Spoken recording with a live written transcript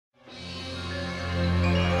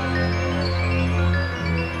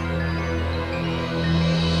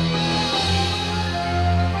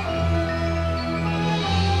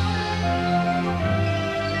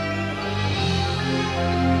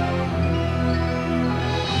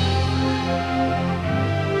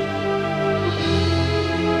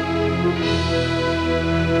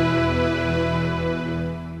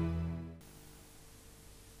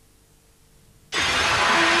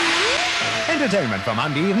entertainment for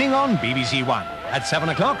Monday evening on BBC One. At 7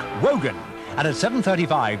 o'clock, Wogan. And at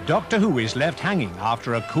 7:35, Doctor Who is left hanging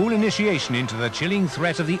after a cool initiation into the chilling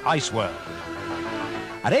threat of the ice world.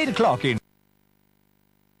 At 8 o'clock in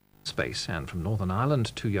Space, and from Northern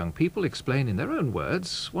Ireland, two young people explain in their own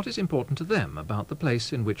words what is important to them about the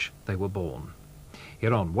place in which they were born.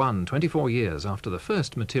 Here on One, 24 years after the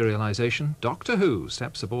first materialisation, Doctor Who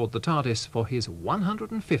steps aboard the TARDIS for his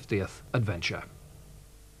 150th adventure.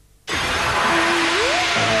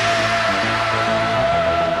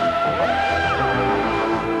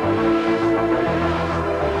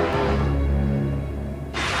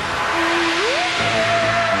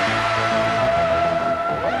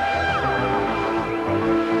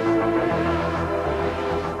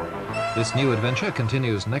 This new adventure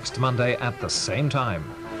continues next Monday at the same time.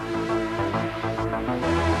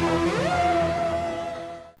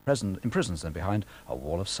 Present imprisons them behind a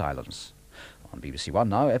wall of silence. On BBC One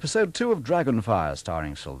now, episode 2 of Dragonfire,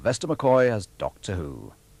 starring Sylvester McCoy as Doctor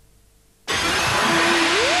Who.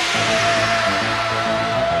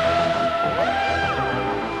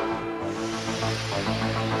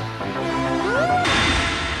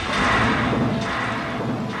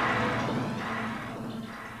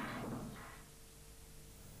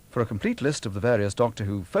 For a complete list of the various Doctor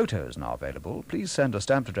Who photos now available, please send a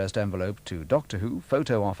stamped addressed envelope to Doctor Who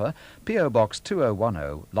Photo Offer, P.O. Box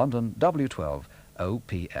 2010, London W12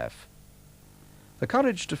 OPF. The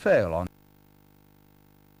Courage to Fail on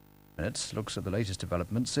Minutes looks at the latest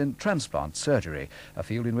developments in transplant surgery, a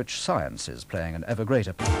field in which science is playing an ever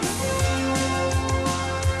greater part.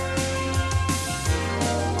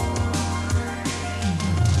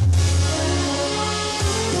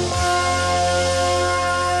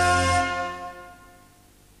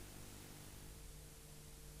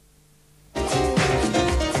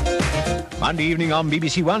 Monday evening on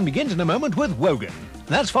BBC One begins in a moment with Wogan.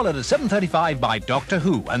 That's followed at 7:35 by Doctor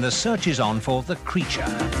Who, and the search is on for the creature.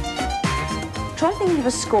 Try thinking of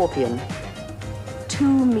a scorpion,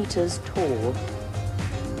 2 meters tall,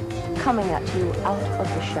 coming at you out of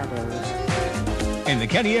the shadows. In the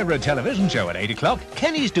Kenny Era television show at 8 o'clock,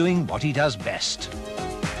 Kenny's doing what he does best.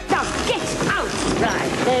 Now get out!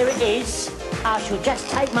 Right, there it is. I shall just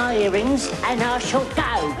take my earrings and I shall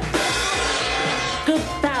go.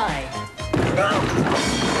 Goodbye.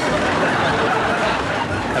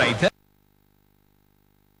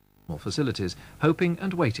 Facilities, hoping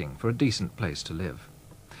and waiting for a decent place to live.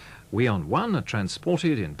 We on One are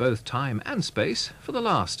transported in both time and space for the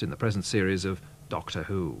last in the present series of Doctor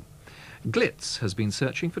Who. Glitz has been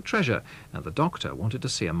searching for treasure, and the Doctor wanted to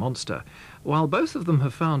see a monster. While both of them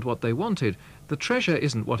have found what they wanted, the treasure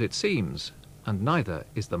isn't what it seems, and neither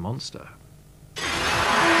is the monster.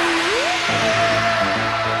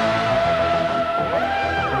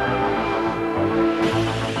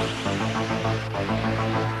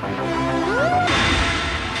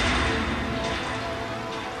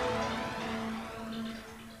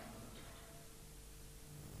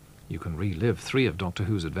 You can relive 3 of Doctor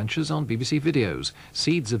Who's adventures on BBC Videos: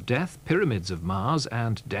 Seeds of Death, Pyramids of Mars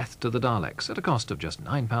and Death to the Daleks, at a cost of just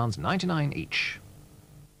 £9.99 each.